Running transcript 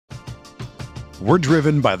We're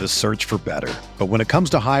driven by the search for better. But when it comes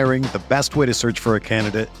to hiring, the best way to search for a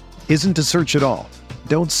candidate isn't to search at all.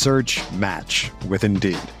 Don't search, match with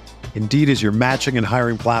Indeed. Indeed is your matching and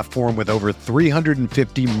hiring platform with over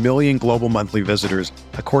 350 million global monthly visitors,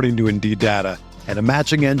 according to Indeed data, and a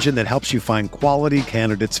matching engine that helps you find quality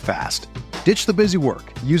candidates fast. Ditch the busy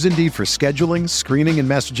work. Use Indeed for scheduling, screening, and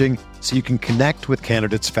messaging so you can connect with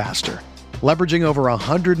candidates faster. Leveraging over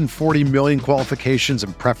 140 million qualifications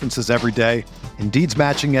and preferences every day, Indeed's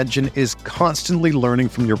matching engine is constantly learning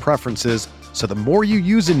from your preferences, so the more you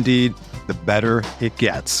use Indeed, the better it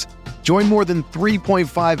gets. Join more than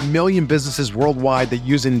 3.5 million businesses worldwide that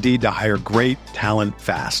use Indeed to hire great talent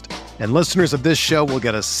fast. And listeners of this show will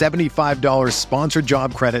get a $75 sponsored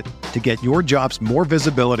job credit to get your jobs more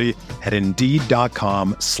visibility at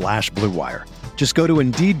Indeed.com/Blue Wire. Just go to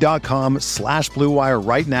Indeed.com/Blue Wire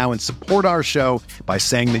right now and support our show by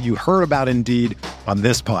saying that you heard about Indeed on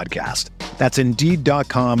this podcast. That's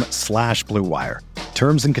Indeed.com/Blue Wire.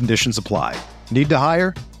 Terms and conditions apply. Need to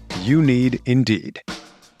hire? You need Indeed.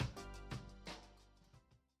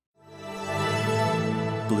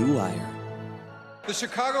 Blue Wire. The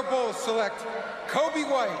Chicago Bulls select Coby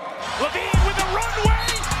White. LaVine with a runway,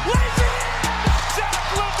 lays it in! Zach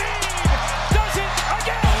LaVine does it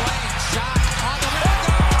again! The lane shot on the window!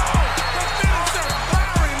 The finisher,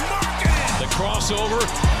 Larry Markkinen! The crossover,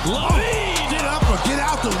 LaVine! Get up or get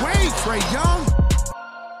out the way, Trae Young!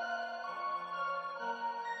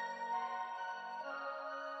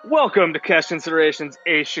 Welcome to Cash Considerations,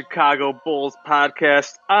 a Chicago Bulls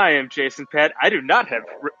podcast. I am Jason Patt. I do not have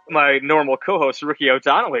my normal co-host, Ricky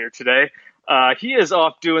O'Donnell, here today. He is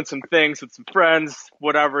off doing some things with some friends,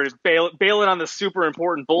 whatever. He's bailing on the super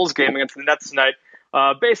important Bulls game against the Nets tonight,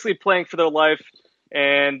 basically playing for their life.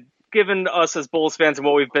 And given us as Bulls fans and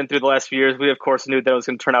what we've been through the last few years, we, of course, knew that it was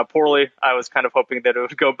going to turn out poorly. I was kind of hoping that it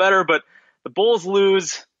would go better, but the Bulls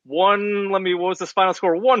lose what was the final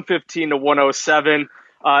score? 115-107.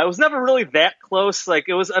 It was never really that close. Like,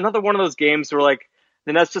 it was another one of those games where, like,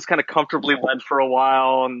 the Nets just kind of comfortably led for a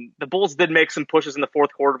while, and the Bulls did make some pushes in the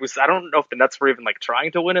fourth quarter. I don't know if the Nets were even, like,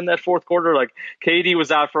 trying to win in that fourth quarter. Like, KD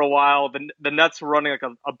was out for a while. The Nets were running, like,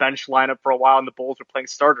 a bench lineup for a while, and the Bulls were playing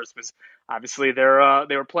starters because, obviously, they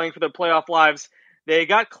were playing for their playoff lives. They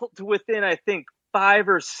got to within, I think, 5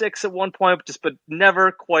 or 6 at one point, but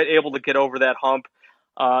never quite able to get over that hump.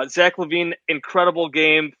 Zach LaVine, incredible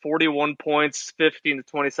game, 41 points,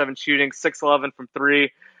 15-27 shooting, 6-11 from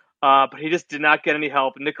three. But he just did not get any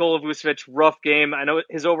help. Nikola Vucevic, rough game. I know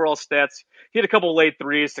his overall stats, he had a couple late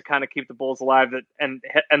threes to kind of keep the Bulls alive and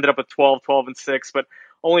ended up with 12 and 6, but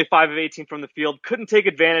only 5 of 18 from the field. Couldn't take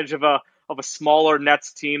advantage of a smaller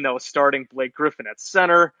Nets team that was starting Blake Griffin at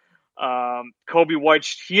center. Coby White,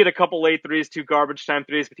 he had a couple late threes, 2 garbage time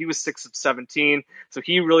threes, but he was 6 of 17. So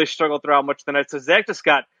he really struggled throughout much of the night. So Zach just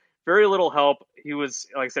got very little help. He was,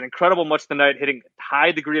 like I said, incredible much of the night, hitting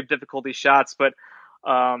high degree of difficulty shots. But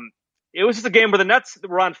it was just a game where the Nets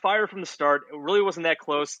were on fire from the start. It really wasn't that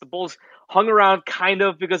close. The Bulls hung around kind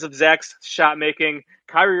of because of Zach's shot making.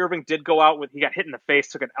 Kyrie Irving did go out he got hit in the face,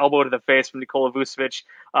 took an elbow to the face from Nikola Vucevic,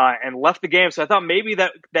 and left the game. So I thought maybe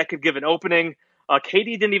that could give an opening.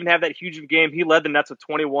 KD didn't even have that huge of a game. He led the Nets with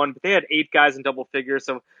 21, but they had 8 guys in double figures,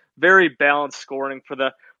 so very balanced scoring for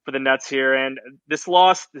the Nets here. And this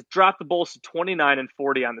loss dropped the Bulls to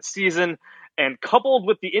 29-40 on the season. And coupled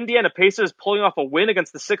with the Indiana Pacers pulling off a win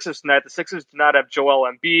against the Sixers tonight, the Sixers do not have Joel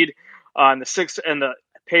Embiid, and the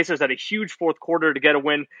Pacers had a huge fourth quarter to get a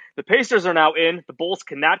win. The Pacers are now in. The Bulls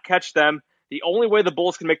cannot catch them. The only way the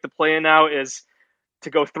Bulls can make the play-in now is to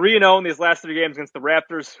go 3-0 in these last 3 games against the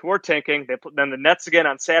Raptors, who are tanking. Then the Nets again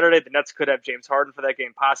on Saturday. The Nets could have James Harden for that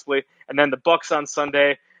game possibly. And then the Bucks on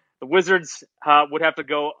Sunday. The Wizards would have to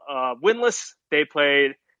go winless. They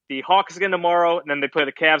play the Hawks again tomorrow, and then they play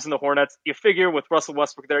the Cavs and the Hornets. You figure with Russell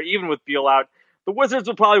Westbrook there, even with Beal out, the Wizards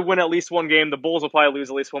will probably win at least one game. The Bulls will probably lose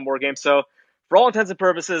at least one more game. So for all intents and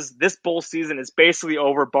purposes, this Bulls season is basically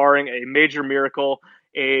over, barring a major miracle.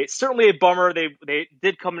 Certainly a bummer. They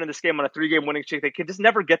did come into this game on a 3-game winning streak. They could just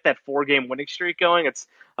never get that 4-game winning streak going. It's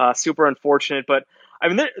super unfortunate. But I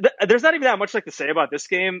mean, there's not even that much to say about this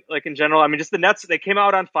game, like in general. I mean, just the Nets, they came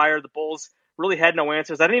out on fire. The Bulls really had no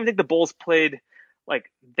answers. I didn't even think the Bulls played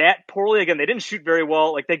like that poorly. Again, they didn't shoot very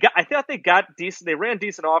well. I thought they got decent. They ran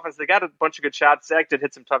decent offense. They got a bunch of good shots. Zach did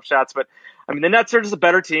hit some tough shots, but I mean, the Nets are just a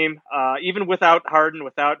better team, even without Harden,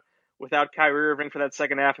 without Kyrie Irving for that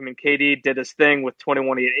second half. I mean, KD did his thing with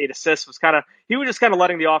 21, 8 assists. He was just kind of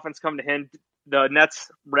letting the offense come to him. The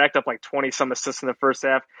Nets racked up like 20 some assists in the first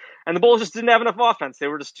half, and the Bulls just didn't have enough offense.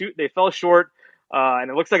 They fell short,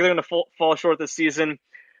 and it looks like they're going to fall short this season.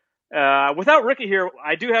 Without Ricky here,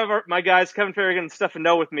 I do have my guys, Kevin Farragon and Stefan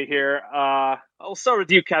Noe with me here. I'll start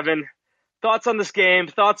with you, Kevin. Thoughts on this game?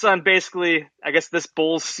 Thoughts on basically, I guess, this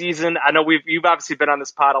Bulls season? I know you've obviously been on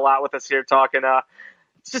this pod a lot with us here talking.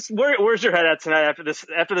 It's just where's your head at tonight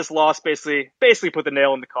after this loss? Basically put the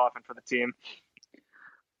nail in the coffin for the team.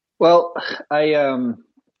 Well, I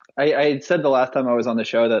had said the last time I was on the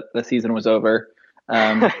show that the season was over.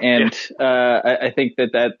 And I think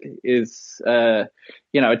that is,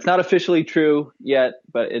 it's not officially true yet,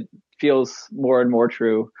 but it feels more and more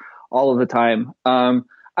true all of the time.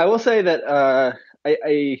 I will say that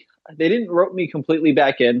they didn't rope me completely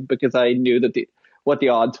back in because I knew that what the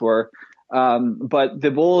odds were. But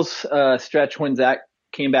the Bulls stretch when Zach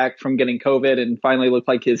came back from getting COVID and finally looked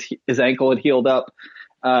like his ankle had healed up,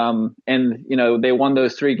 and they won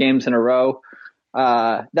those 3 games in a row.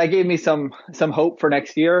 That gave me some hope for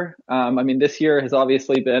next year. This year has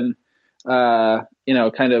obviously been,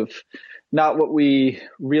 kind of not what we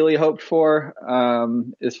really hoped for,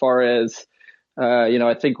 as far as,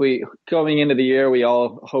 I think going into the year, we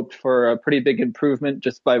all hoped for a pretty big improvement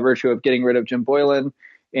just by virtue of getting rid of Jim Boylan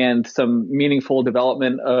and some meaningful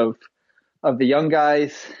development of the young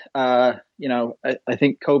guys. I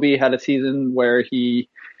think Kobe had a season where he,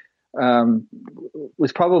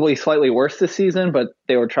 was probably slightly worse this season, but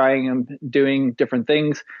they were trying him doing different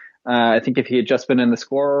things. I think if he had just been in the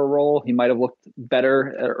scorer role, he might have looked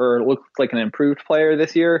better or looked like an improved player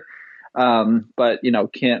this year. But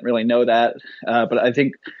can't really know that. But I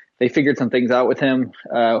think they figured some things out with him.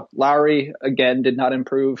 Lowry, again, did not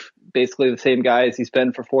improve. Basically the same guy as he's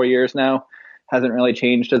been for 4 years now. Hasn't really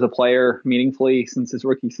changed as a player meaningfully since his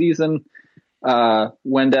rookie season.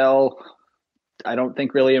 Wendell, I don't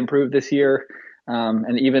think really improved this year.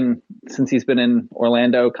 And even since he's been in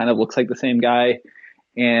Orlando, kind of looks like the same guy.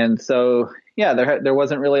 And so, yeah, there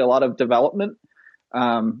wasn't really a lot of development.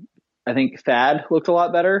 I think Thad looked a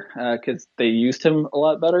lot better because they used him a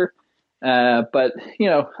lot better. But,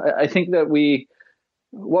 I think that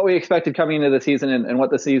what we expected coming into the season and what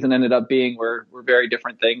the season ended up being were very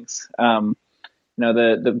different things. The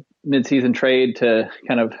midseason trade to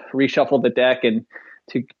kind of reshuffle the deck and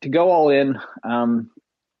to go all in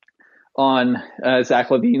on Zach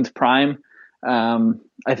LaVine's prime,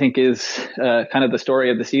 I think is kind of the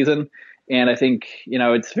story of the season. And I think,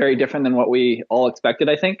 it's very different than what we all expected.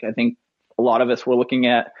 I think a lot of us were looking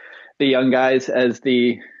at the young guys as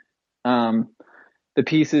the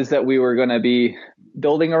pieces that we were going to be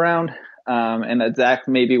building around, and that Zach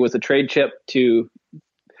maybe was a trade chip to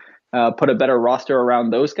put a better roster around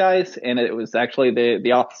those guys. And it was actually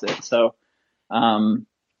the opposite. So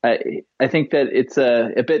I think that it's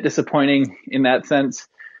a bit disappointing in that sense.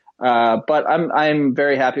 But I'm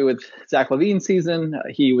very happy with Zach LaVine's season.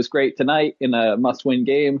 He was great tonight in a must-win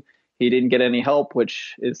game. He didn't get any help,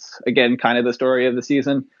 which is, again, kind of the story of the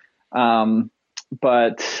season.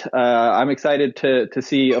 But I'm excited to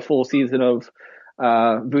see a full season of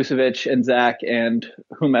Vucevic and Zach and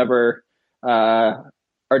whomever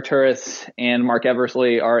Arturas and Mark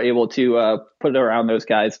Eversley are able to put around those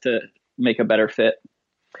guys to make a better fit.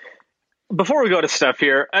 Before we go to stuff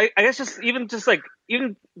here, I guess even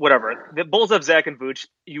whatever, the Bulls have Zach and Vooch,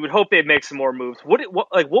 you would hope they'd make some more moves. What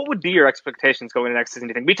would be your expectations going into next season?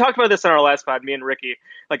 Do you think? We talked about this on our last pod, me and Ricky.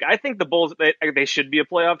 I think the Bulls they should be a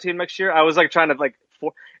playoff team next year. I was trying to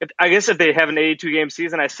if they have an 82 game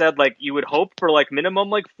season, I said you would hope for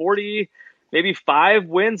minimum 40, maybe 5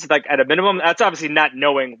 wins at a minimum. That's obviously not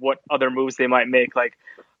knowing what other moves they might make.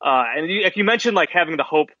 And if you mentioned having the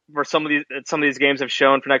hope for some of these games have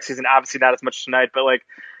shown for next season, obviously not as much tonight, but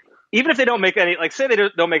even if they don't make any, say they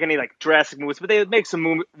don't make any drastic moves, but they make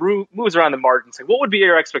some moves around the margins, what would be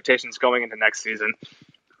your expectations going into next season?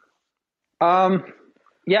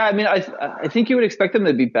 Yeah, I think you would expect them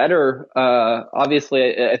to be better.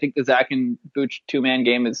 Obviously, I think the Zach and Vooch 2-man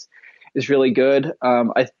game is really good.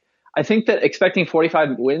 I think that expecting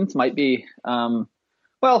 45 wins might be.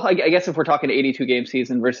 Well, I guess if we're talking 82 game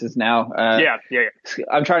season versus now, yeah.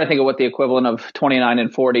 I'm trying to think of what the equivalent of 29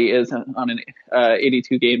 and 40 is on an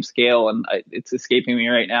 82 game scale, and it's escaping me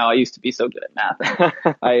right now. I used to be so good at math.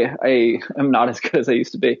 I am not as good as I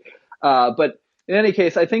used to be. But in any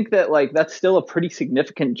case, I think that that's still a pretty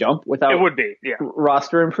significant jump without it would be, yeah,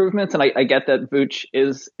 roster improvements, and I get that Vooch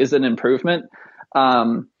is an improvement,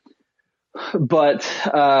 but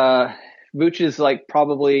Vooch is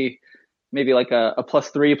probably maybe a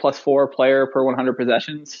 +3, +4 player per 100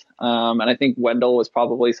 possessions. And I think Wendell was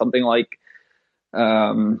probably something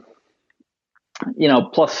 +1,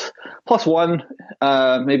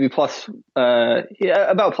 maybe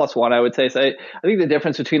about +1, I would say. So I think the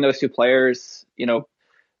difference between those two players,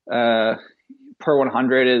 per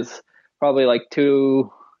 100 is probably like 2-3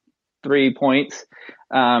 points.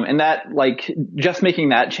 And that, like, just making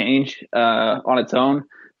that change on its own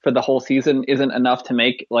for the whole season isn't enough to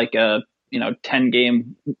make like a 10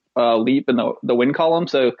 game leap in the win column.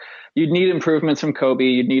 So you'd need improvements from Kobe.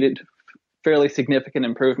 You'd need fairly significant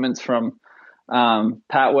improvements from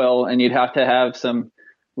Pat Will, and you'd have to have some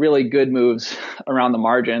really good moves around the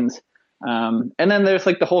margins. And then there's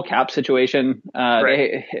like the whole cap situation.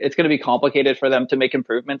 Right. It's going to be complicated for them to make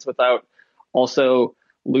improvements without also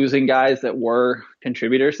losing guys that were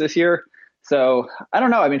contributors this year. So I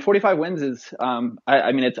don't know. I mean, 45 wins is,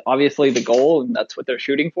 I mean, it's obviously the goal, and that's what they're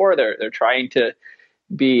shooting for. They're trying to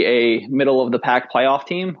be a middle of the pack playoff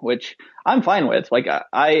team, which I'm fine with. Like the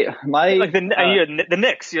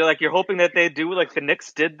Knicks. You're hoping that they do like the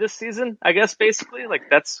Knicks did this season, I guess, basically. Like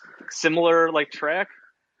that's similar like track.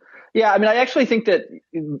 Yeah, I mean, I actually think that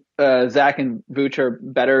Zach and Vooch are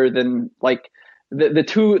better than like the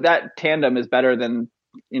two. That tandem is better than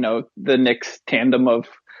the Knicks tandem of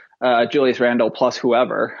Julius Randle plus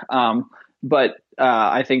whoever. But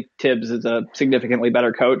I think Tibbs is a significantly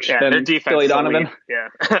better coach than Billy Donovan.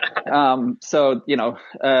 So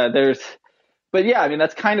but yeah, I mean,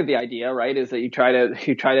 that's kind of the idea, right? Is that you try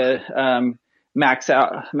to max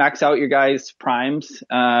out your guys' primes,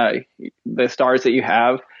 the stars that you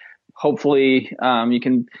have. Hopefully, you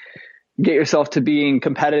can get yourself to being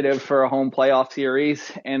competitive for a home playoff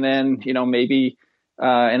series, and then maybe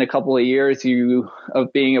in a couple of years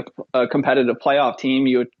of being a competitive playoff team,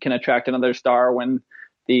 you can attract another star when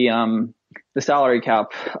the salary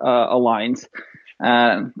cap aligns,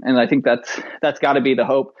 and I think that's got to be the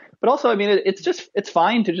hope. But also, I mean, it's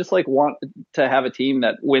fine to just like want to have a team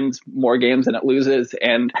that wins more games than it loses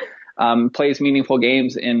and plays meaningful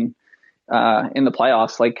games in the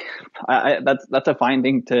playoffs. Like that's a fine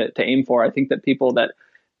thing to aim for. I think that people that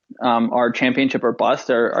are championship or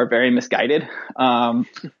bust are very misguided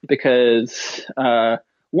because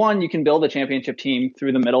one, you can build a championship team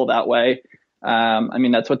through the middle that way. I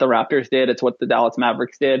mean, that's what the Raptors did. It's what the Dallas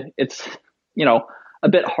Mavericks did. It's a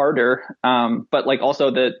bit harder, but like also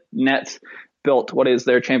the Nets built what is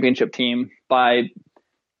their championship team by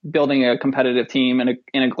building a competitive team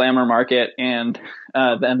in a glamour market, and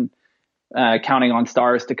then counting on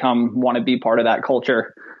stars to come want to be part of that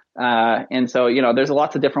culture. And so, there's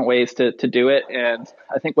lots of different ways to do it. And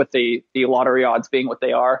I think with the lottery odds being what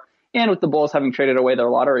they are, and with the Bulls having traded away their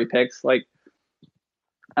lottery picks, like,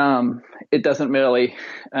 it doesn't really,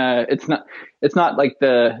 it's not like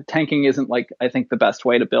the tanking isn't like, I think, the best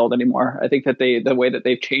way to build anymore. I think that the way that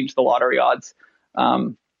they've changed the lottery odds,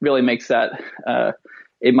 really makes that,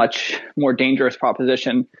 a much more dangerous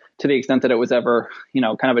proposition, to the extent that it was ever,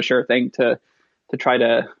 kind of a sure thing to try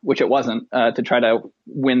to, which it wasn't, to try to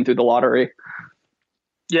win through the lottery.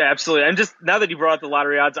 Yeah, absolutely. And just now that you brought up the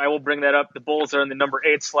lottery odds, I will bring that up. The Bulls are in the number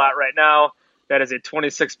 8 slot right now. That is a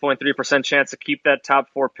 26.3% chance to keep that top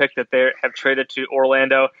 4 pick that they have traded to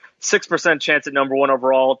Orlando. 6% chance at number 1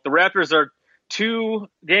 overall. The Raptors are 2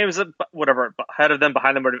 games, ahead of them,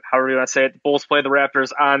 behind them, or however you want to say it. The Bulls play the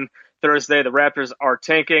Raptors on Thursday. The Raptors are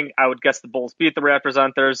tanking. I would guess the Bulls beat the Raptors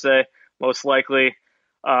on Thursday, most likely.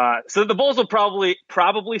 So the Bulls will probably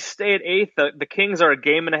stay at 8th. The Kings are a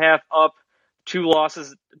game and a half up. 2 loss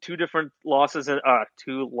difference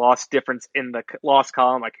in the loss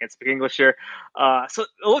column. I can't speak English here. So it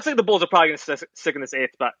looks like the Bulls are probably going to stick in this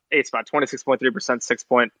 8th spot, 26.3%,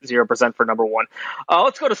 6.0% for number 1.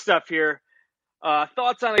 Let's go to Steph here.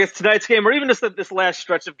 Thoughts on, I guess, tonight's game, or even just this last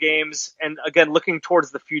stretch of games, and again, looking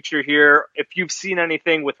towards the future here. If you've seen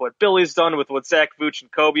anything with what Billy's done, with what Zach, Vooch,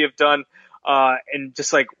 and Kobe have done, and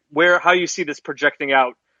just like how you see this projecting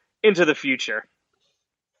out into the future.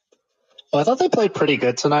 Well, I thought they played pretty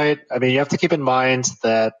good tonight. I mean, you have to keep in mind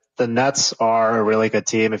that the Nets are a really good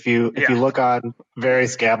team. If you look on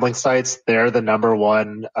various gambling sites, they're the number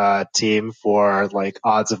 1 team for like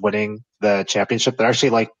odds of winning the championship. They're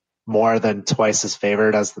actually like more than twice as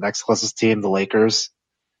favored as the next closest team, the Lakers.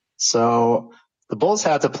 So the Bulls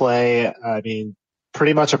had to play, I mean,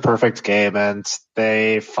 pretty much a perfect game, and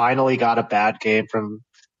they finally got a bad game from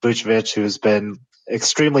Vucevic, who's been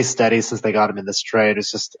extremely steady since they got him in this trade.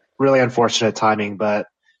 It's just really unfortunate timing, but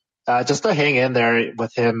just to hang in there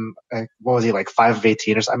with him, what was he, like 5 of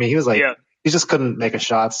 18 or something? I mean, he was like, he just couldn't make a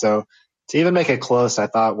shot. So to even make it close, I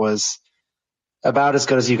thought was about as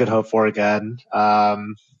good as you could hope for again.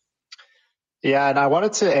 Yeah, and I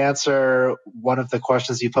wanted to answer one of the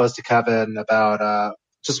questions you posed to Kevin about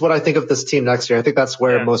just what I think of this team next year. I think that's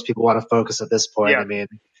where most people want to focus at this point. I mean,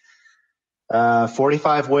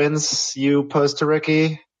 45 wins you posed to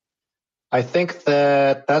Ricky. I think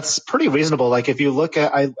that that's pretty reasonable. Like if you look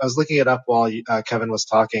at, I was looking it up while Kevin was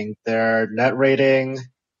talking. Their net rating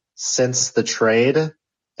since the trade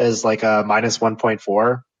is like a minus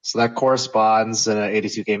 1.4. So that corresponds in an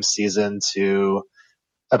 82 game season to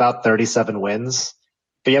about 37 wins.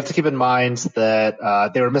 But you have to keep in mind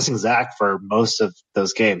that they were missing Zach for most of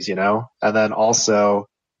those games, you know, and then also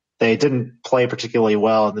they didn't play particularly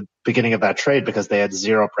well in the beginning of that trade because they had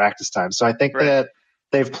zero practice time. So I think that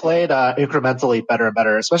they've played incrementally better and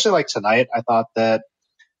better, especially like tonight. I thought that,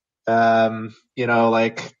 you know,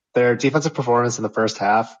 like their defensive performance in the first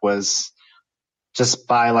half was just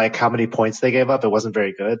by like how many points they gave up. It wasn't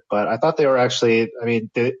very good, but I thought they were actually, I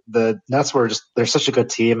mean, the Nets were just, they're such a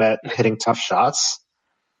good team at hitting tough shots.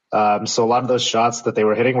 So a lot of those shots that they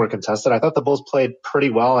were hitting were contested. I thought the Bulls played pretty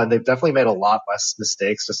well, and they've definitely made a lot less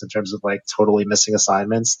mistakes just in terms of like totally missing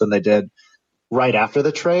assignments than they did right after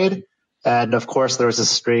the trade. And of course, there was a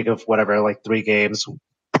streak of whatever, like 3 games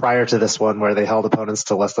prior to this one where they held opponents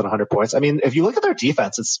to less than 100 points. I mean, if you look at their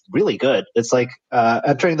defense, it's really good. It's like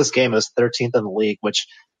entering this game, it was 13th in the league, which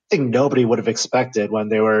I think nobody would have expected when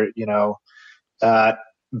they were, you know,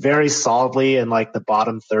 very solidly in like the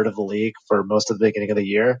bottom third of the league for most of the beginning of the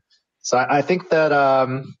year. So I think that,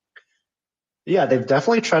 yeah, they've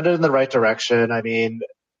definitely trended in the right direction. I mean,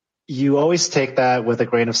 you always take that with a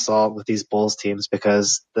grain of salt with these Bulls teams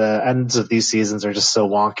because the ends of these seasons are just so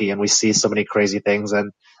wonky and we see so many crazy things.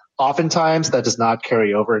 And oftentimes that does not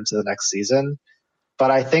carry over into the next season. But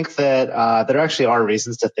I think that there actually are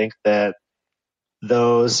reasons to think that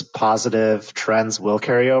those positive trends will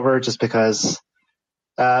carry over just because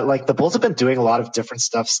like the Bulls have been doing a lot of different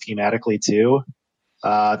stuff schematically too.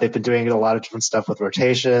 They've been doing a lot of different stuff with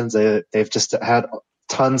rotations. They've just had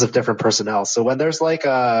tons of different personnel. So when there's like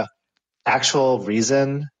a actual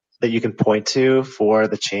reason that you can point to for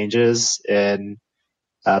the changes in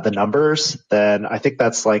the numbers, then I think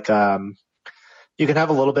that's like you can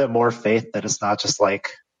have a little bit more faith that it's not just like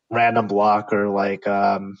random block or like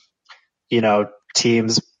you know,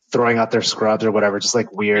 teams throwing out their scrubs or whatever, just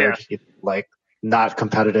like weird, like not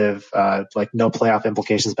competitive, like no playoff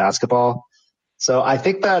implications basketball. So I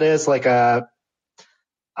think that is like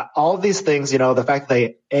all of these things, you know, the fact that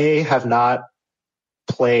they A, have not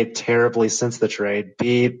played terribly since the trade,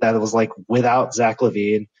 B, that it was like without Zach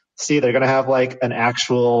LaVine, C, they're going to have like an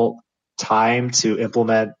actual time to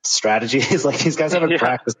implement strategies. Like these guys haven't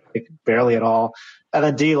practiced like barely at all. And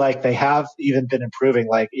then D, like they have even been improving,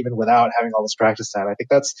 like even without having all this practice time. I think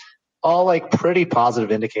that's all like pretty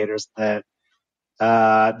positive indicators that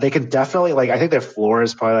they can definitely, like, I think their floor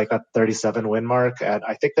is probably like that 37 win mark. And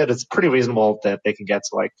I think that it's pretty reasonable that they can get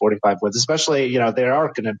to like 45 wins, especially, you know, they are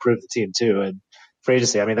going to improve the team too. And for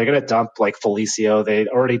agency, I mean, they're going to dump like Felicio. They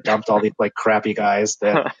already dumped all these like crappy guys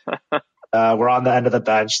that were on the end of the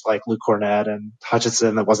bench, like Luke Cornett and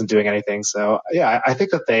Hutchinson that wasn't doing anything. So yeah, I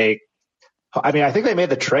think that I think they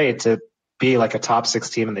made the trade to be like a top 6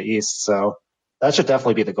 team in the East. So that should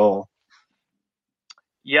definitely be the goal.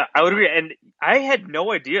 Yeah, I would agree. And I had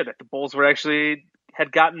no idea that the Bulls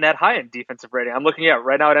had gotten that high in defensive rating. I'm looking at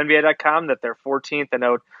right now at NBA.com that they're 14th. I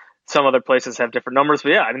know some other places have different numbers,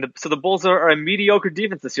 but yeah, I mean, so the Bulls are a mediocre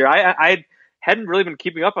defense this year. I hadn't really been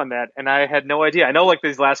keeping up on that, and I had no idea. I know like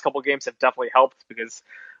these last couple of games have definitely helped because,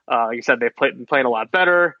 like you said, they've been playing a lot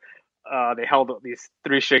better. They held these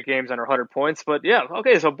 3 straight games under 100 points. But yeah,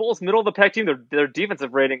 okay, so Bulls middle of the pack team, their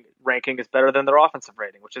defensive ranking is better than their offensive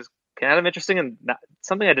rating, which is kind of interesting and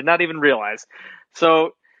something I did not even realize.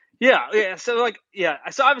 So so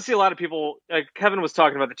obviously a lot of people, like Kevin was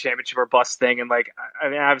talking about the championship or bust thing, and like I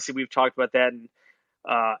mean obviously we've talked about that, and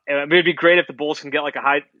it'd be great if the Bulls can get like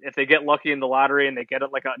if they get lucky in the lottery and they get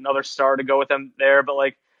like another star to go with them there. But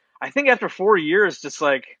like I think after 4 years, just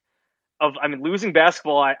like losing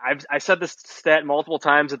basketball, I said this stat multiple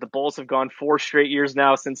times that the Bulls have gone 4 straight years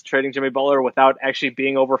now since trading Jimmy Butler without actually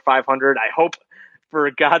being over 500. I hope,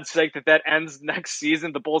 for God's sake, that ends next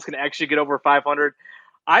season. The Bulls can actually get over 500.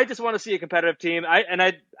 I just want to see a competitive team.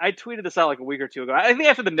 I tweeted this out like a week or two ago. I think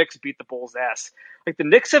after the Knicks beat the Bulls' ass, like the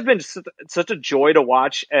Knicks have been such a joy to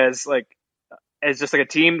watch as just like a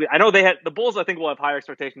team. I know the Bulls, I think, will have higher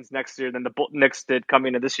expectations next year than the Knicks did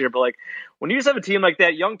coming into this year. But like when you just have a team like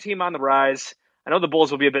that, young team on the rise, I know the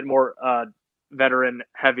Bulls will be a bit more veteran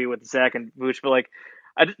heavy with Zach and Vooch, but like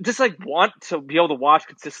I just like want to be able to watch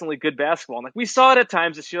consistently good basketball. And like we saw it at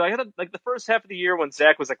times this year. Like the first half of the year when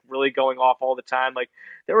Zach was like really going off all the time. Like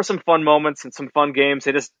there were some fun moments and some fun games.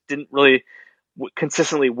 They just didn't really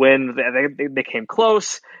consistently win. They came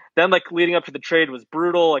close. Then, like, leading up to the trade was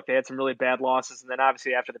brutal. Like, they had some really bad losses. And then,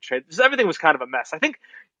 obviously, after the trade, just everything was kind of a mess. I think,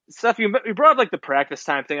 Steph, you brought up, like, the practice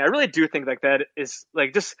time thing. I really do think, like, that is,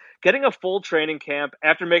 like, just getting a full training camp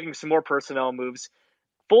after making some more personnel moves.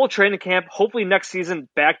 Full training camp, hopefully next season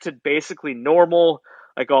back to basically normal,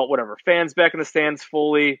 like, all whatever, fans back in the stands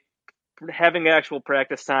fully, having actual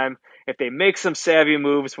practice time. If they make some savvy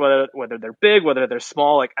moves, whether they're big, whether they're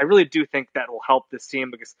small, like, I really do think that will help this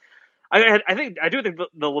team, because I do think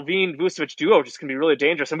the LaVine-Vucevic duo just can be really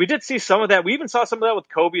dangerous. And we did see some of that. We even saw some of that with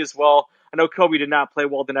Kobe as well. I know Kobe did not play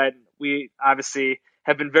well tonight. We obviously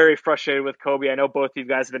have been very frustrated with Kobe. I know both of you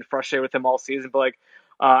guys have been frustrated with him all season. But, like,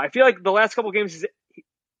 I feel like the last couple of games,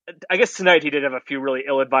 I guess tonight he did have a few really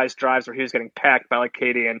ill-advised drives where he was getting packed by, like,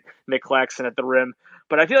 KD and Nick Claxton at the rim.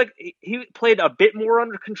 But I feel like he played a bit more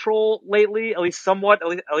under control lately, at least somewhat. At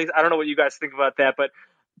least I don't know what you guys think about that, but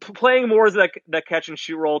playing more as that catch and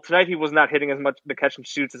shoot role tonight, he was not hitting as much the catch and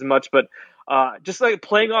shoots as much, but just like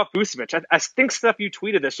playing off Vucevic. I think, Steph, you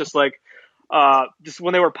tweeted this, just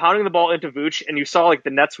when they were pounding the ball into Vooch, and you saw, like, the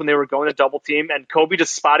Nets when they were going to double team, and Kobe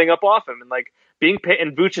just spotting up off him, and, like,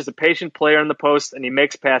 and Vooch is a patient player in the post, and he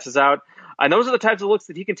makes passes out, and those are the types of looks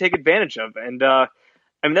that he can take advantage of. And I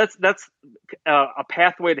mean, that's a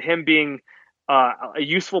pathway to him being a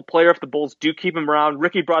useful player if the Bulls do keep him around.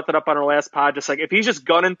 Ricky brought that up on our last pod. Just like, if he's just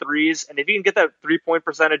gunning threes, and if he can get that 3-point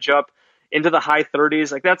percentage up into the high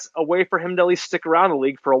 30s, like, that's a way for him to at least stick around the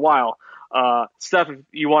league for a while. Steph, if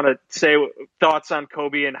you want to say thoughts on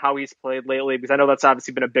Kobe and how he's played lately, because I know that's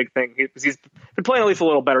obviously been a big thing. He's been playing at least a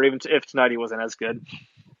little better, even if tonight he wasn't as good.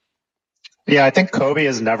 Yeah, I think Kobe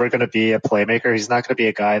is never going to be a playmaker. He's not going to be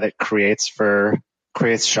a guy that creates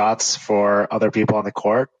shots for other people on the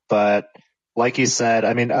court. But like you said,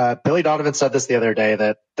 I mean, Billy Donovan said this the other day,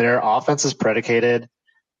 that their offense is predicated,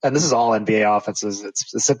 and this is all NBA offenses.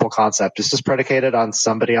 It's a simple concept. It's just predicated on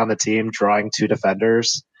somebody on the team drawing two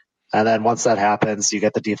defenders. And then once that happens, you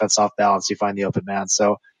get the defense off balance, you find the open man.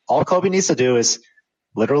 So all Kobe needs to do is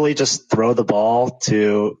literally just throw the ball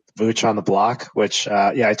to Vooch on the block, which,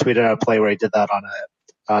 I tweeted out a play where he did that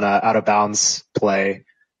on a out of bounds play.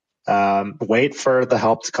 Wait for the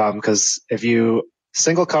help to come, because if you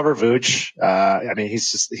single cover Vooch, I mean,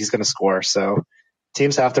 he's going to score. So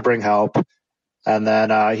teams have to bring help. And then,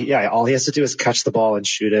 all he has to do is catch the ball and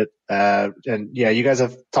shoot it. You guys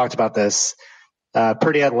have talked about this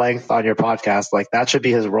pretty at length on your podcast. Like, that should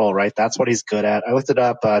be his role, right? That's what he's good at. I looked it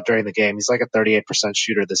up during the game. He's like a 38%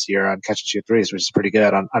 shooter this year on catch and shoot threes, which is pretty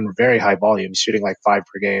good on very high volume. He's shooting like 5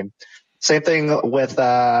 per game. Same thing with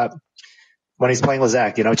when he's playing with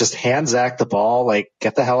Zach, just hand Zach the ball, like,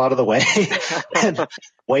 get the hell out of the way and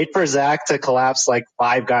wait for Zach to collapse like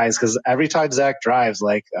 5 guys. Cause every time Zach drives,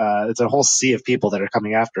 like, it's a whole sea of people that are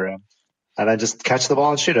coming after him, and then just catch the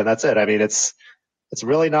ball and shoot it. That's it. I mean, it's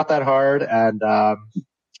really not that hard. And,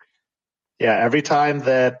 every time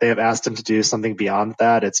that they have asked him to do something beyond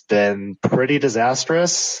that, it's been pretty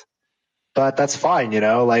disastrous. But that's fine,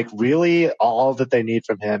 like, really all that they need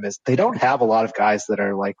from him is they don't have a lot of guys that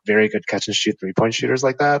are, like, very good catch and shoot 3-point shooters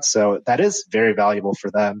like that. So that is very valuable for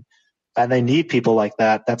them. And they need people like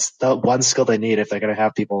that. That's the one skill they need if they're going to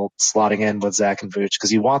have people slotting in with Zach and Vooch,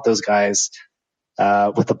 because you want those guys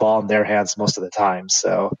with the ball in their hands most of the time.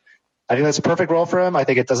 So I think that's a perfect role for him. I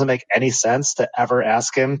think it doesn't make any sense to ever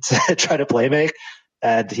ask him to try to play make,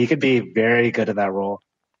 and he could be very good in that role.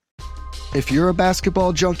 If you're a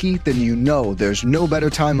basketball junkie, then you know there's no better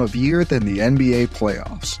time of year than the NBA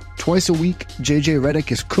playoffs. Twice a week, JJ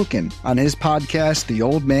Redick is cooking on his podcast, The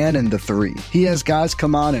Old Man and the Three. He has guys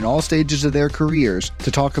come on in all stages of their careers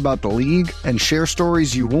to talk about the league and share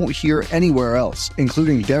stories you won't hear anywhere else,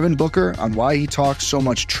 including Devin Booker on why he talks so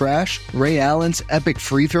much trash, Ray Allen's epic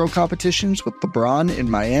free throw competitions with LeBron in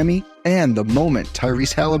Miami, and the moment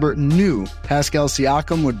Tyrese Halliburton knew Pascal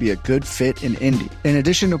Siakam would be a good fit in Indy. In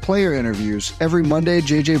addition to player interviews, every Monday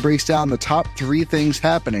JJ breaks down the top 3 things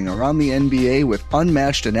happening around the NBA with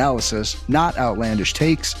unmatched analysis, not outlandish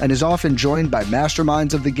takes, and is often joined by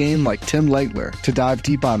masterminds of the game like Tim Legler to dive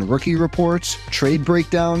deep on rookie reports, trade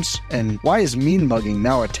breakdowns, and why is mean mugging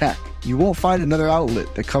now a tech? You won't find another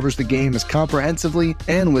outlet that covers the game as comprehensively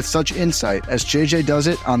and with such insight as JJ does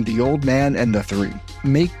it on The Old Man and the Three.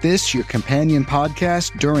 Make this your companion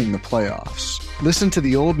podcast during the playoffs. Listen to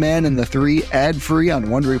The Old Man and the Three ad-free on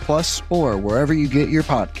Wondery Plus or wherever you get your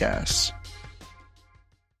podcasts.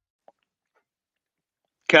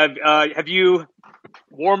 Kev, have you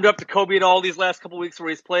warmed up to Kobe at all these last couple weeks where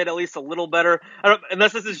he's played at least a little better?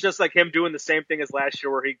 Unless this is just like him doing the same thing as last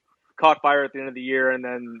year where he caught fire at the end of the year and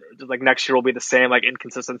then just like next year will be the same, like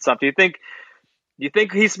inconsistent stuff. Do you think You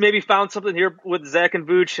think he's maybe found something here with Zach and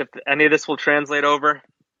Vooch, if any of this will translate over?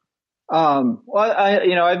 Well,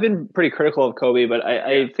 I've been pretty critical of Kobe, but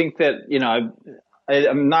I think that,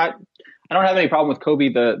 I'm not, I don't have any problem with Kobe,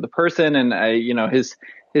 the person, and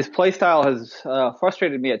his play style has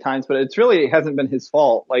frustrated me at times, but it hasn't been his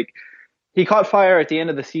fault. Like, he caught fire at the end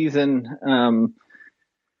of the season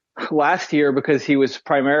last year because he was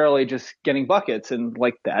primarily just getting buckets, and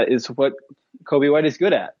like that is what Kobe White is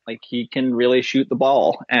good at. Like, he can really shoot the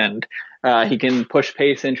ball, and he can push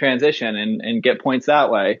pace in transition and get points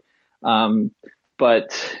that way.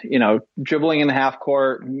 But dribbling in the half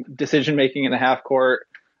court, decision making in the half court,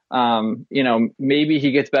 maybe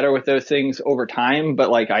he gets better with those things over time, but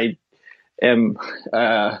like, I am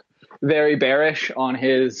very bearish on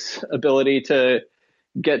his ability to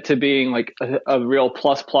get to being like a real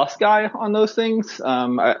plus guy on those things.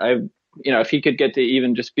 If he could get to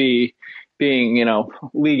even just being,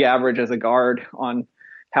 league average as a guard on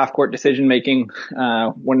half court decision making,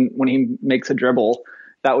 when he makes a dribble,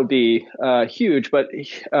 that would be huge, but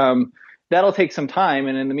that'll take some time.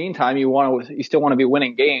 And in the meantime, you still want to be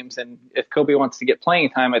winning games. And if Kobe wants to get playing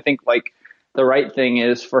time, I think like the right thing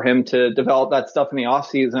is for him to develop that stuff in the off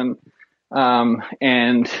season.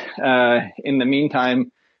 In the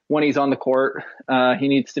meantime, when he's on the court, he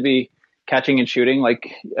needs to be catching and shooting,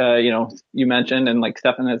 like you mentioned, and like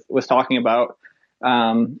Stefan was talking about.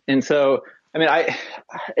 And so, I mean,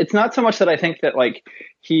 it's not so much that I think that like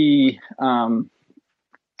he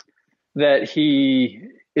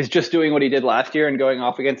is just doing what he did last year and going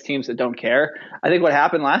off against teams that don't care. I think what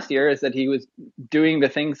happened last year is that he was doing the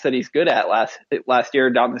things that he's good at last year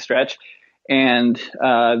down the stretch. And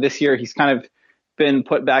this year he's kind of been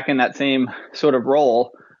put back in that same sort of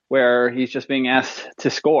role where he's just being asked to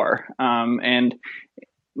score and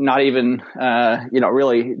not even,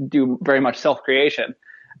 really do very much self-creation.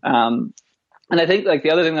 And I think like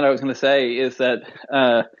the other thing that I was going to say is that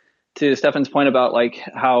to Stefan's point about like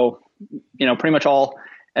how, pretty much all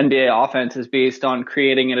NBA offense is based on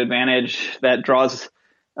creating an advantage that draws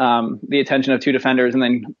the attention of two defenders and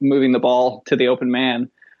then moving the ball to the open man.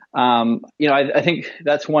 I think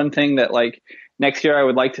that's one thing that like next year I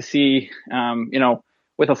would like to see,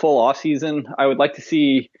 with a full off season, I would like to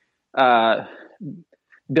see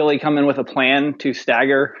Billy come in with a plan to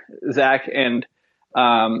stagger Zach and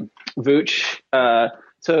Vooch.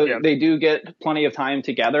 They do get plenty of time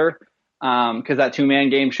together. Because that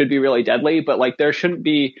 2-man game should be really deadly, but like there shouldn't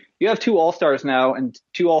be. You have 2 all-stars now, and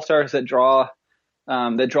 2 all-stars that draw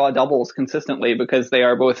doubles consistently because they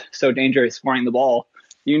are both so dangerous scoring the ball.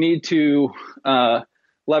 You need to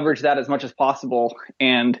leverage that as much as possible,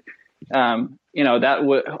 and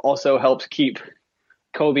that also helps keep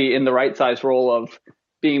Kobe in the right size role of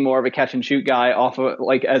being more of a catch and shoot guy off of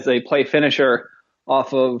like as a play finisher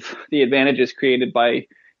off of the advantages created by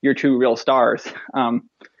your 2 real stars.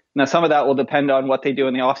 Now, some of that will depend on what they do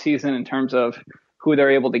in the offseason in terms of who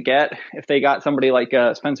they're able to get. If they got somebody like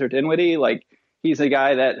Spencer Dinwiddie, like he's a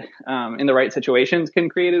guy that in the right situations can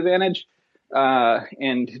create advantage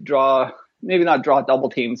and maybe not draw double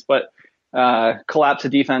teams, but collapse a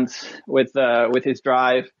defense with his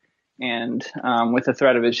drive and with the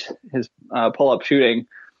threat of his pull-up shooting.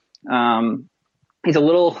 He's a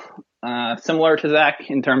little similar to Zach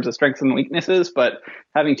in terms of strengths and weaknesses, but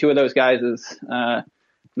having 2 of those guys is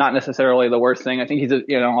not necessarily the worst thing. I think he's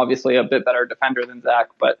obviously a bit better defender than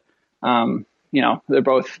Zach, but they're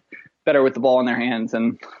both better with the ball in their hands,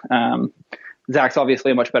 and Zach's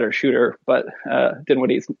obviously a much better shooter, but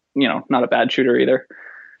Dinwiddie's not a bad shooter either.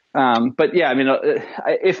 But yeah, I mean,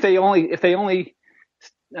 if they only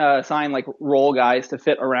sign like role guys to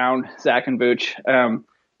fit around Zach and Vooch,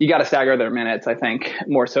 you got to stagger their minutes. I think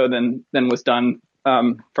more so than was done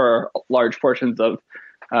for large portions of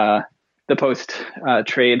the post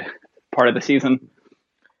trade part of the season.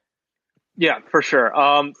 Yeah, for sure.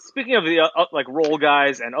 Speaking of the like role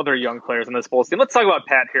guys and other young players in this Bulls team, let's talk about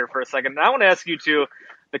Pat here for a second. And I want to ask you too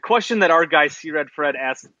the question that our guy C-Red Fred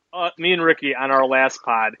asked me and Ricky on our last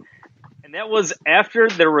pod, and that was after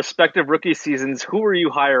their respective rookie seasons, who were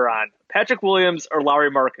you higher on, Patrick Williams or Lauri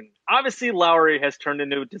Markkanen? Obviously, Lauri has turned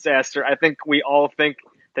into a disaster. I think we all think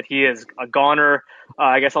that he is a goner.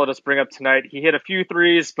 I guess I'll just bring up tonight. He hit a few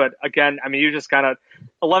threes, but again, I mean, you just kind of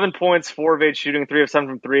 11 points, 4 of 8 shooting, 3 of 7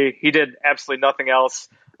 from 3. He did absolutely nothing else.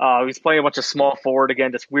 He's playing a bunch of small forward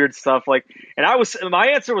again, just weird stuff. My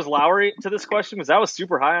answer was Lauri to this question because I was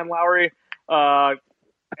super high on Lauri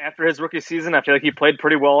after his rookie season. I feel like he played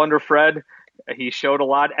pretty well under Fred. He showed a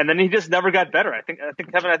lot, and then he just never got better. I think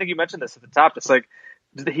Kevin, you mentioned this at the top. It's like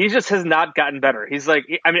he just has not gotten better. He's like,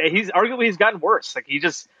 I mean, he's arguably gotten worse. Like he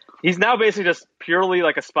just he's now basically just purely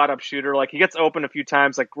like a spot-up shooter. Like, he gets open a few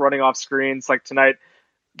times, like running off screens. Like tonight,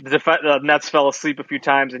 the Nets fell asleep a few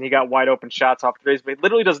times, and he got wide open shots off threes. But he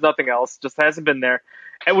literally does nothing else. Just hasn't been there,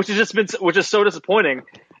 and which is so disappointing.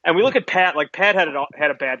 And we look at Pat. Like, Pat had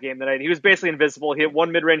a bad game tonight. He was basically invisible. He hit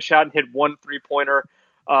one mid-range shot and hit one 3-pointer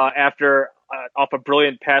after off a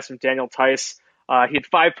brilliant pass from Daniel Tice. He had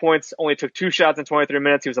 5 points, only took 2 shots in 23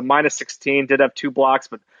 minutes. He was a -16, did have 2 blocks,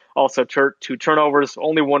 but also 2 turnovers,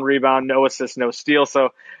 only 1 rebound, no assist, no steal. So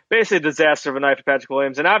basically a disaster of a night for Patrick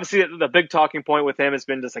Williams. And obviously the big talking point with him has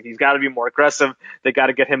been just like he's got to be more aggressive. They got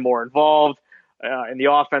to get him more involved in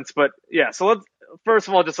the offense. But yeah, so let's first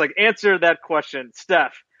of all just like answer that question.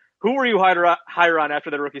 Steph, who were you higher on after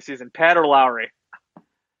the rookie season, Pat or Lowry?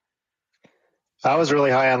 I was really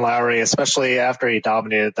high on Lowry, especially after he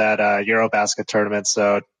dominated that Eurobasket tournament.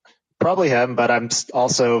 So probably him, but I'm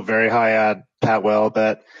also very high on Pat Will.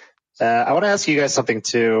 But I want to ask you guys something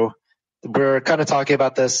too. We're kind of talking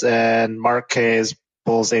about this in Mark K's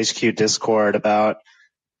Bulls HQ Discord about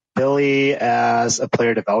Billy as a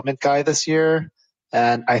player development guy this year.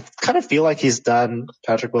 And I kind of feel like he's done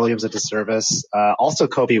Patrick Williams a disservice. Also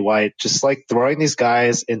Kobe White, just like throwing these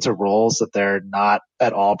guys into roles that they're not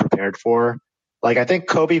at all prepared for. Like, I think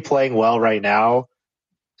Kobe playing well right now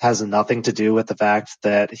has nothing to do with the fact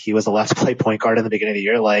that he was allowed to play point guard in the beginning of the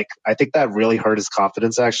year. Like, I think that really hurt his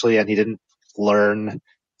confidence, actually, and he didn't learn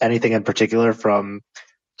anything in particular from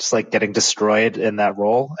just like getting destroyed in that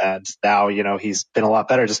role. And now, he's been a lot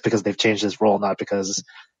better just because they've changed his role, not because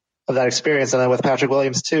of that experience. And then with Patrick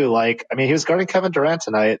Williams too, like, I mean, he was guarding Kevin Durant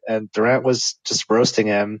tonight, and Durant was just roasting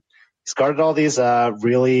him. He's guarded all these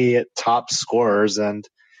really top scorers, and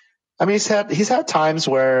I mean, he's had times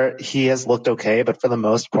where he has looked okay, but for the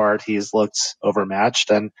most part, he's looked overmatched.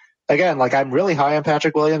 And again, like, I'm really high on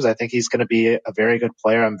Patrick Williams. I think he's going to be a very good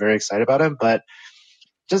player. I'm very excited about him, but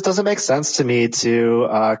it just doesn't make sense to me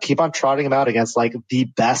to keep on trotting him out against like the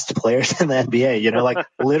best players in the NBA. Like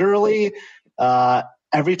literally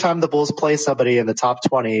every time the Bulls play somebody in the top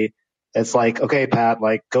 20, it's like, okay, Pat,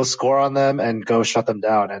 like go score on them and go shut them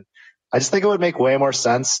down. And I just think it would make way more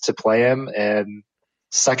sense to play him in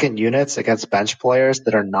second units against bench players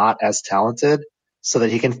that are not as talented so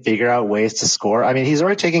that he can figure out ways to score. I mean, he's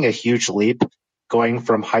already taking a huge leap going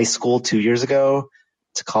from high school 2 years ago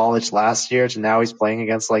to college last year to now he's playing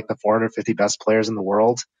against like the 450 best players in the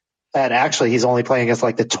world. And actually he's only playing against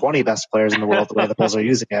like the 20 best players in the world the way the Bulls are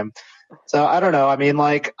using him. So I don't know. I mean,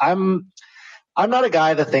 like I'm not a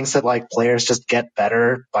guy that thinks that like players just get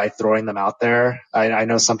better by throwing them out there. I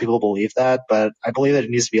know some people believe that, but I believe that it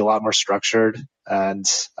needs to be a lot more structured. And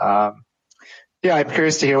yeah, I'm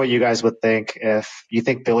curious to hear what you guys would think, if you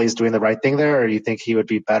think Billy's doing the right thing there, or you think he would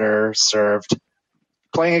be better served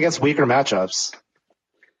playing against weaker matchups.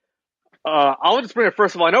 I'll just bring it.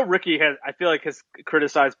 First of all, I know Ricky has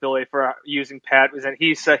criticized Billy for using Pat, and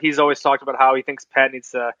he said he's always talked about how he thinks Pat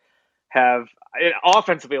needs to have,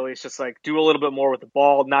 offensively at least, just like do a little bit more with the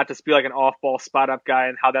ball, not just be like an off-ball spot-up guy,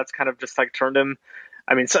 and how that's kind of just like turned him.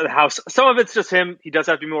 I mean, so how some of it's just him. He does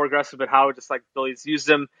have to be more aggressive, but how just like Billy's used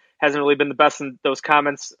him hasn't really been the best in those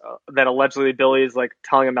comments that allegedly Billy is like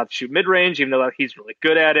telling him not to shoot mid-range, even though like, he's really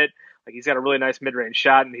good at it. Like he's got a really nice mid-range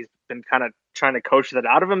shot, and he's been kind of trying to coach that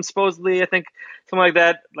out of him, supposedly. I think something like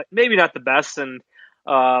that. Like maybe not the best. And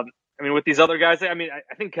I mean, with these other guys, I mean,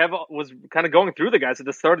 I think Kev was kind of going through the guys at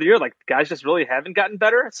the start of the year. Like guys just really haven't gotten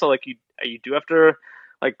better. So like you do have to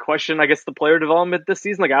like question, I guess, the player development this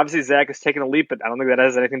season. Like obviously Zach has taken a leap, but I don't think that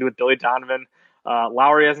has anything to do with Billy Donovan.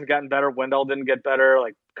 Lowry hasn't gotten better. Wendell didn't get better.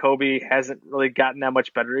 Like Kobe hasn't really gotten that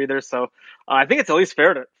much better either. So I think it's at least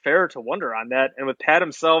fair to wonder on that. And with Pat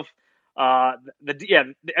himself, I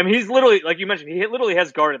mean, he's literally, like you mentioned, he literally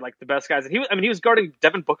has guarded like the best guys. And he was guarding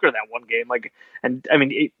Devin Booker that one game. Like, and I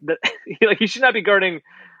mean, he should not be guarding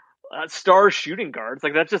star shooting guards.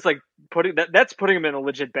 Like that's just like that's putting him in a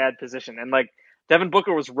legit bad position. And like Devin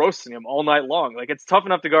Booker was roasting him all night long. Like it's tough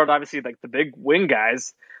enough to guard, obviously, like the big wing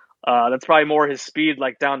guys. That's probably more his speed,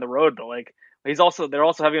 like down the road. But like they're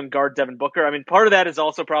also having him guard Devin Booker. I mean, part of that is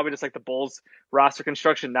also probably just like the Bulls roster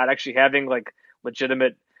construction, not actually having like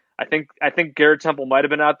legitimate. I think Garrett Temple might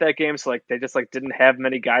have been out that game, so like they just like didn't have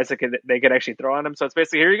many guys that they could actually throw on him. So it's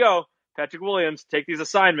basically, here you go, Patrick Williams, take these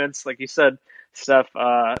assignments, like you said, Steph.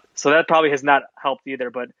 So that probably has not helped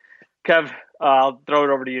either. But Kev, I'll throw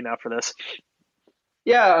it over to you now for this.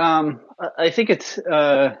 Yeah, I think it's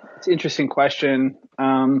an interesting question.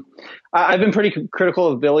 I've been pretty critical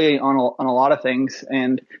of Billy on a lot of things,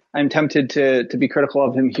 and I'm tempted to be critical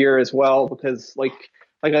of him here as well, because like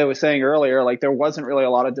I was saying earlier, like there wasn't really a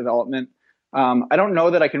lot of development I don't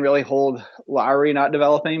know that I can really hold Lowry not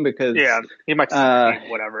developing because he might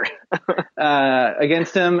whatever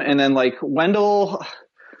against him. And then like Wendell,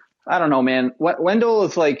 I don't know, man. Wendell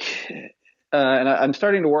is like, and I'm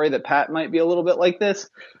starting to worry that Pat might be a little bit like this.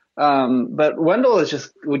 But Wendell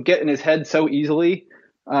would get in his head so easily.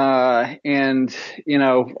 And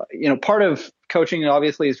part of coaching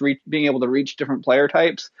obviously is being able to reach different player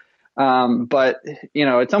types. But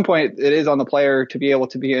at some point it is on the player to be able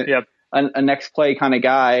to be a next play kind of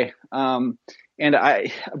guy.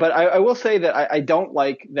 But I will say that I don't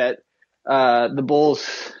like that, the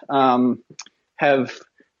Bulls, have,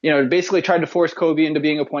 basically tried to force Kobe into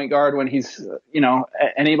being a point guard when he's,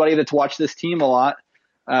 anybody that's watched this team a lot,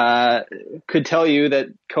 could tell you that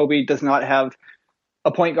Kobe does not have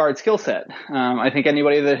a point guard skill set. I think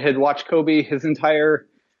anybody that had watched Kobe his entire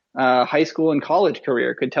high school and college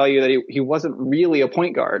career could tell you that he wasn't really a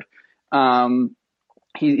point guard.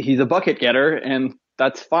 He's a bucket getter, and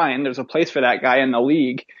that's fine. There's a place for that guy in the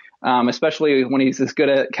league, especially when he's as good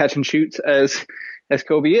at catch and shoots as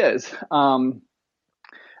Kobe is. So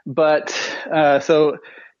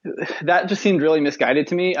that just seemed really misguided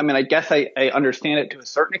to me. I mean, I guess I understand it to a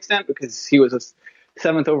certain extent because he was a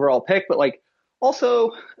 7th overall pick, but like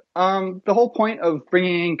also, the whole point of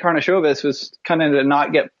bringing in Karnisovas was kind of to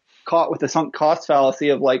not get caught with the sunk cost fallacy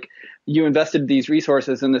of like, you invested these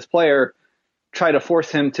resources in this player, try to force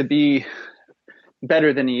him to be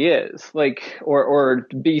better than he is, like, or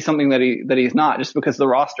be something that he's not just because the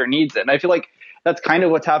roster needs it. And I feel like that's kind of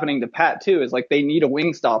what's happening to Pat too, is like they need a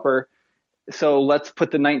wing stopper. So let's put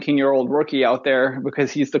the 19-year-old rookie out there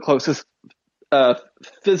because he's the closest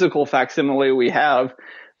physical facsimile we have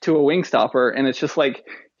to a wing stopper. And it's just like,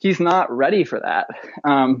 he's not ready for that.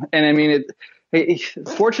 And I mean,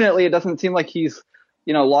 fortunately, it doesn't seem like he's,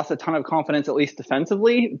 lost a ton of confidence, at least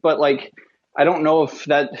defensively, but like, I don't know if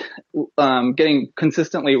that getting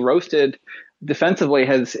consistently roasted defensively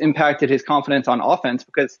has impacted his confidence on offense,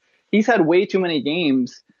 because he's had way too many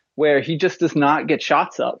games where he just does not get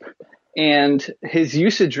shots up. And his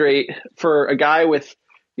usage rate for a guy with,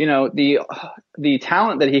 the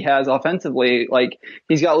talent that he has offensively, like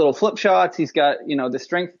he's got little flip shots. He's got, the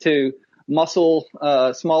strength to muscle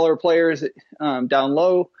smaller players down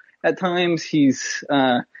low at times. He's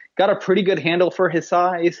got a pretty good handle for his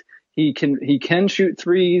size. He can shoot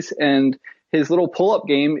threes, and his little pull-up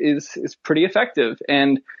game is pretty effective.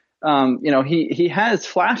 And, he has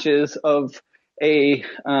flashes of a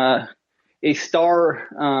star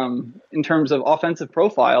in terms of offensive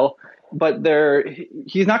profile, but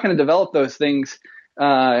he's not going to develop those things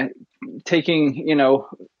taking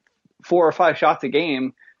 4 or 5 shots a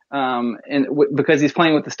game, because he's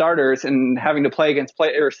playing with the starters and having to play against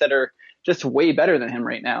players that are just way better than him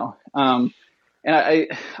right now. And I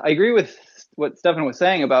agree with what Stefan was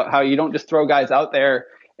saying about how you don't just throw guys out there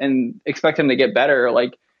and expect them to get better.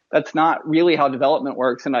 Like, that's not really how development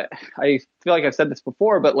works. And I feel like I've said this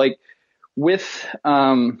before, but like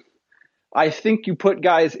I think you put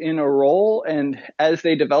guys in a role, and as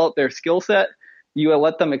they develop their skill set, you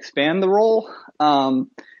let them expand the role.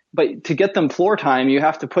 But to get them floor time, you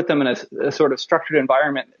have to put them in a sort of structured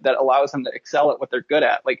environment that allows them to excel at what they're good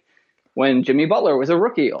at. Like when Jimmy Butler was a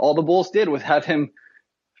rookie, all the Bulls did was have him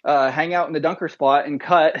hang out in the dunker spot and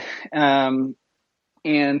cut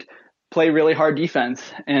and play really hard defense.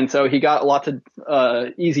 And so he got lots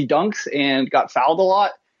of easy dunks and got fouled a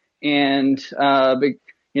lot, and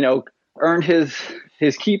earned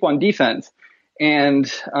his keep on defense.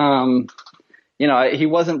 And he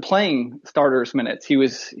wasn't playing starters minutes. He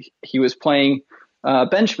was playing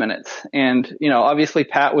bench minutes. And obviously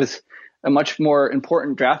Pat was a much more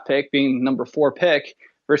important draft pick, being number 4 pick,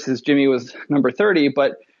 versus Jimmy was number 30.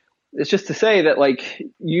 But it's just to say that like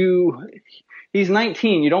he's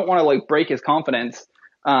 19. You don't want to like break his confidence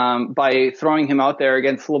by throwing him out there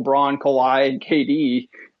against LeBron, Kawhi, and KD,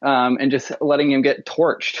 and just letting him get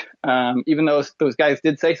torched. Even though those guys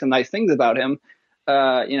did say some nice things about him,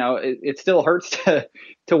 it still hurts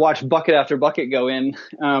to watch bucket after bucket go in.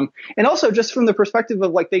 And also just from the perspective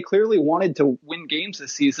of like, they clearly wanted to win games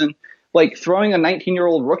this season. Like throwing a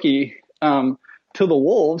 19-year-old rookie to the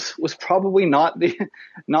Wolves was probably not the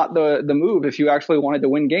move if you actually wanted to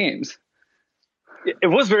win games. It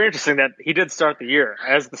was very interesting that he did start the year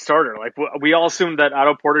as the starter. Like we all assumed that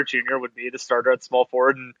Otto Porter Jr. would be the starter at small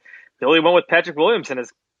forward, and Billy went with Patrick Williams and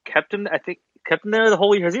has kept him there the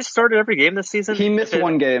whole year. Has he started every game this season? He missed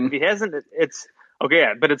one game. If he hasn't, it's okay,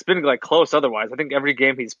 but it's been like close otherwise. I think every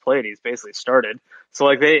game he's played, he's basically started. So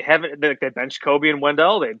like they benched Kobe and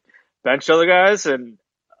Wendell, they benched other guys, and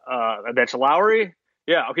they benched Lowry.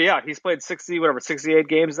 Yeah, okay, yeah, he's played 68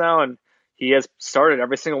 games now, and he has started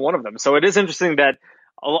every single one of them. So it is interesting that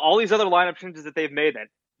all these other lineup changes that they've made, that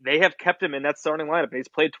they have kept him in that starting lineup. He's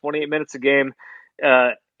played 28 minutes a game.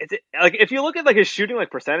 It's like, if you look at like his shooting like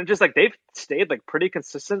percentages, like they've stayed like pretty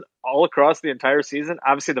consistent all across the entire season.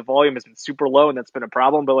 Obviously the volume has been super low and that's been a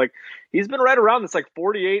problem, but like he's been right around this like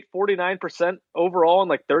 48, 49% overall and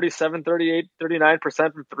like 37, 38,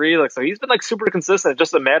 39% from three. Like, so he's been like super consistent.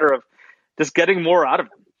 Just a matter of just getting more out of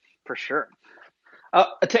him for sure.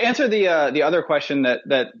 To answer the other question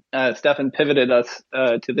that Stefan pivoted us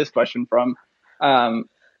to this question from,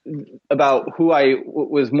 about who I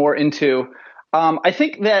was more into. I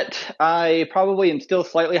think that I probably am still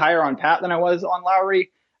slightly higher on Pat than I was on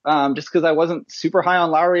Lowry, just because I wasn't super high on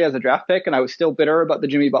Lowry as a draft pick, and I was still bitter about the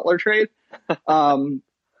Jimmy Butler trade. I mean,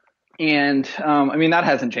 that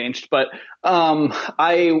hasn't changed, but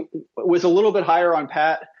I was a little bit higher on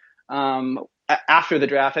Pat after the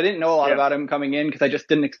draft. I didn't know a lot about him coming in because I just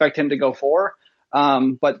didn't expect him to go 4.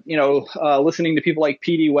 But, listening to people like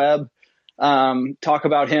PD Webb talk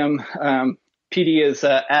about him, PD is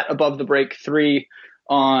at Above the Break 3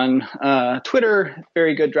 on Twitter.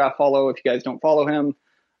 Very good draft follow if you guys don't follow him.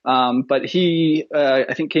 But he,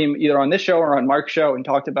 I think, came either on this show or on Mark's show and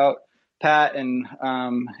talked about Pat and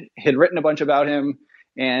had written a bunch about him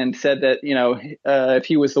and said that, if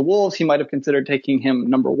he was the Wolves, he might have considered taking him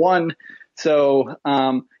number 1. So,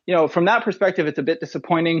 from that perspective, it's a bit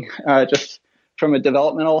disappointing just from a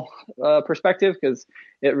developmental perspective, because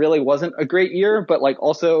it really wasn't a great year, but like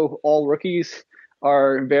also all rookies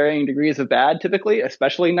are varying degrees of bad typically,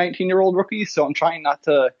 especially 19-year-old rookies. So I'm trying not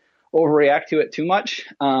to overreact to it too much.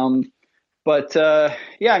 I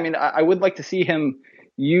would like to see him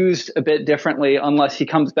used a bit differently unless he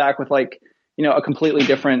comes back with like, a completely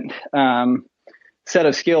different set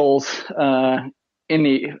of skills after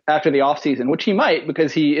the off season, which he might,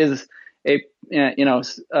 because he is a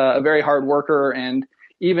very hard worker. And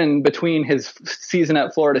even between his season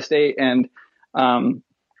at Florida State and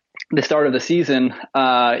the start of the season,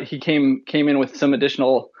 he came in with some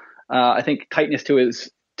additional, I think, tightness to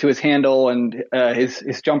his handle, and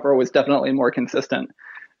his jumper was definitely more consistent.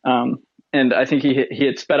 And I think he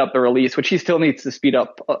had sped up the release, which he still needs to speed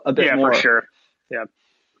up a bit more. Yeah, for sure. Yeah,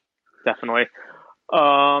 definitely.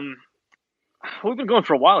 We've been going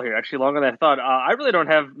for a while here, actually, longer than I thought. I really don't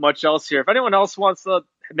have much else here. If anyone else wants to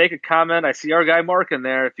make a comment, I see our guy Mark in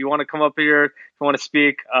there. If you want to come up here, if you want to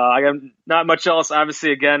speak, I got not much else.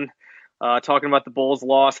 Obviously, again, talking about the Bulls'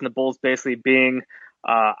 loss and the Bulls basically being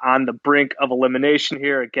on the brink of elimination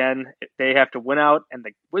here. Again, they have to win out, and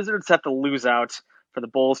the Wizards have to lose out for the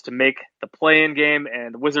Bulls to make the play-in game,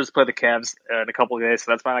 and the Wizards play the Cavs in a couple of days,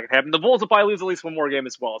 so that's probably not going to happen. The Bulls will probably lose at least one more game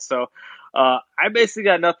as well. So I basically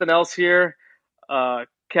got nothing else here.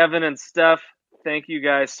 Kevin and Steph, thank you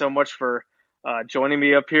guys so much for joining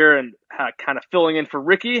me up here and kind of filling in for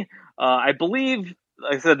Ricky. I believe,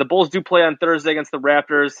 like I said, the Bulls do play on Thursday against the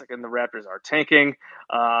Raptors, and the Raptors are tanking.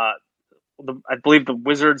 I believe the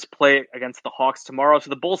Wizards play against the Hawks tomorrow, so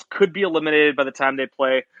the Bulls could be eliminated by the time they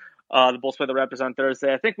play. The Bulls play the Raptors on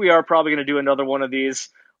Thursday. I think we are probably going to do another one of these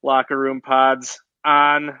locker room pods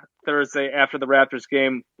on Thursday after the Raptors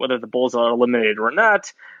game, whether the Bulls are eliminated or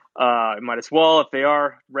not. Might as well, if they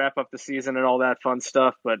are, wrap up the season and all that fun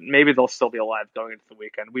stuff, but maybe they'll still be alive going into the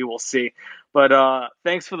weekend. We will see. But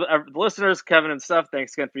thanks for the listeners, Kevin and Steph.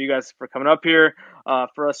 Thanks again for you guys for coming up here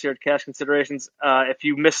for us here at Cash Considerations. If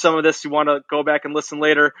you missed some of this, you want to go back and listen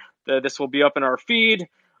later, this will be up in our feed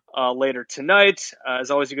later tonight.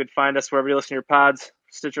 As always, you could find us wherever you listen to your pods: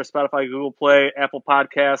 Stitcher, Spotify, Google Play, Apple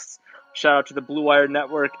Podcasts. Shout out to the Blue Wire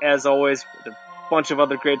Network, as always, with a bunch of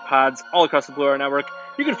other great pods all across the Blue Wire Network.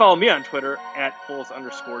 You can follow me on Twitter at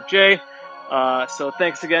Bulls_J. So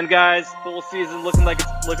thanks again, guys. Bull season looking like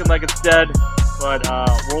it's dead, but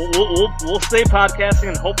we'll stay podcasting,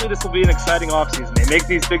 and hopefully this will be an exciting offseason. They make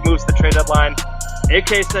these big moves at the trade deadline.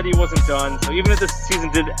 AK said he wasn't done, so even if this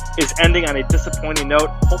season is ending on a disappointing note,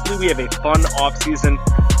 hopefully we have a fun offseason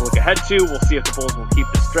to look ahead to. We'll see if the Bulls will keep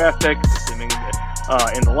this draft pick, assuming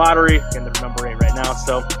in the lottery, and they're number 8 right now.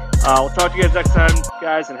 So we'll talk to you guys next time,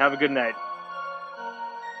 guys, and have a good night.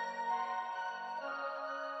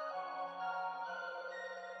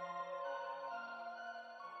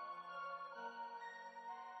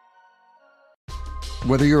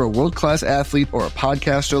 Whether you're a world-class athlete or a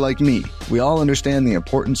podcaster like me, we all understand the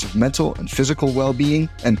importance of mental and physical well-being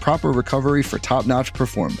and proper recovery for top-notch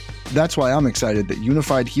performance. That's why I'm excited that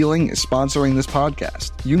Unified Healing is sponsoring this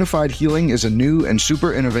podcast. Unified Healing is a new and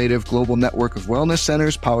super innovative global network of wellness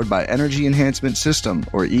centers powered by Energy Enhancement System,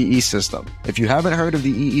 or EE System. If you haven't heard of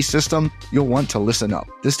the EE System, you'll want to listen up.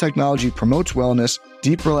 This technology promotes wellness,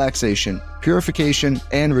 deep relaxation, purification,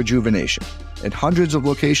 and rejuvenation. In hundreds of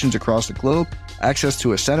locations across the globe, access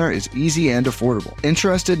to a center is easy and affordable.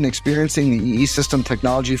 Interested in experiencing the EE System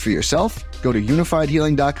technology for yourself? Go to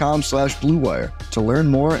unifiedhealing.com/bluewire to learn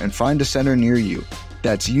more and find a center near you.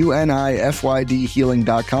 That's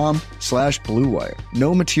unifydhealing.com/bluewire.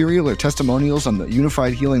 No material or testimonials on the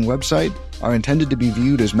Unified Healing website are intended to be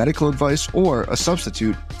viewed as medical advice or a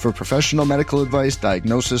substitute for professional medical advice,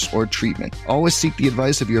 diagnosis, or treatment. Always seek the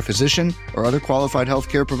advice of your physician or other qualified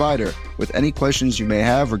healthcare provider with any questions you may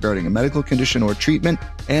have regarding a medical condition or treatment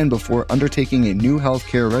and before undertaking a new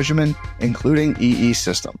healthcare regimen, including EE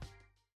System.